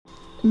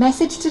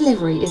Message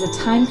delivery is a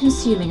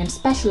time-consuming and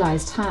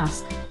specialised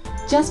task.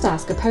 Just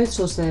ask a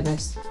postal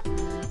service.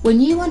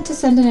 When you want to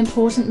send an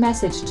important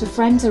message to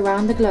friends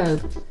around the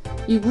globe,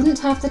 you wouldn't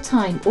have the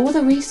time or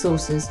the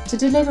resources to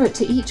deliver it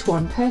to each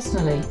one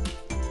personally.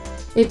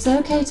 It's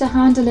okay to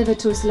hand deliver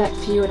to a select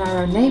few in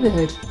our own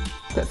neighbourhood,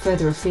 but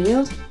further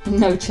afield,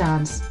 no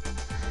chance.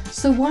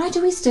 So why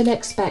do we still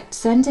expect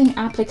sending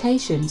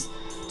applications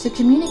to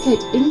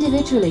communicate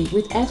individually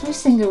with every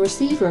single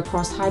receiver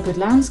across hybrid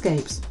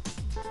landscapes?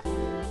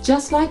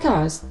 Just like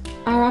us,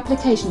 our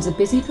applications are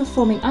busy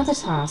performing other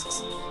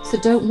tasks, so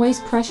don't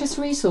waste precious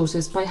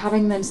resources by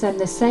having them send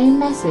the same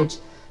message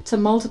to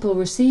multiple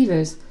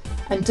receivers,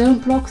 and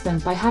don't block them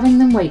by having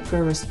them wait for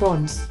a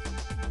response.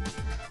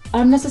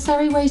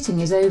 Unnecessary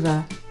waiting is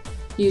over.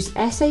 Use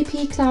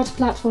SAP Cloud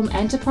Platform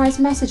Enterprise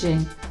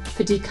Messaging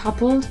for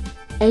decoupled,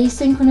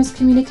 asynchronous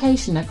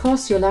communication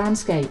across your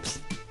landscapes.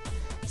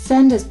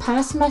 Send as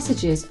past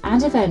messages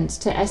and events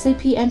to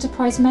SAP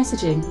Enterprise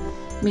Messaging,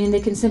 meaning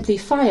they can simply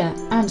fire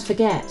and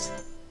forget.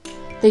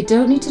 They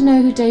don't need to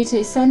know who data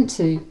is sent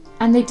to,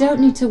 and they don't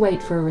need to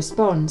wait for a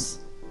response.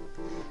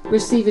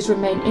 Receivers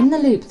remain in the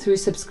loop through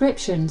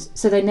subscriptions,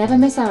 so they never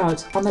miss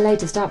out on the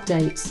latest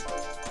updates.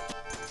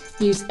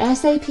 Use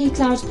SAP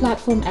Cloud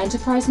Platform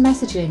Enterprise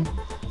Messaging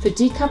for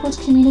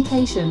decoupled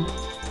communication,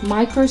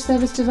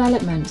 microservice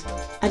development,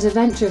 and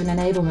event-driven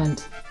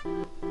enablement.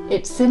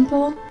 It's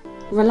simple,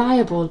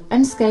 reliable,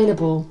 and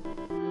scalable.